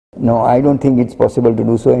No, I don't think it's possible to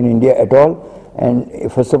do so in India at all.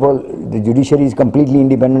 And first of all, the judiciary is completely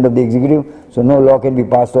independent of the executive, so no law can be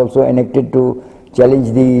passed also enacted to challenge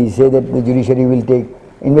say that the judiciary will take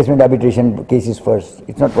investment arbitration cases first.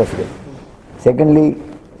 It's not possible. Secondly,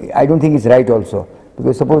 I don't think it's right also,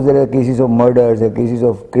 because suppose there are cases of murders, there are cases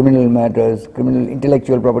of criminal matters, criminal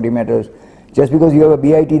intellectual property matters. Just because you have a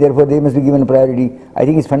BIT, therefore they must be given priority. I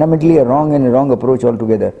think it's fundamentally a wrong approach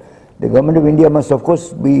altogether. The government of India must of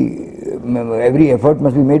course every effort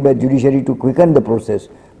must be made by the judiciary to quicken the process,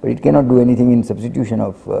 but it cannot do anything in substitution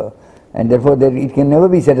of, and therefore it can never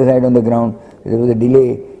be set aside on the ground that there was a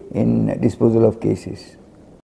delay in disposal of cases.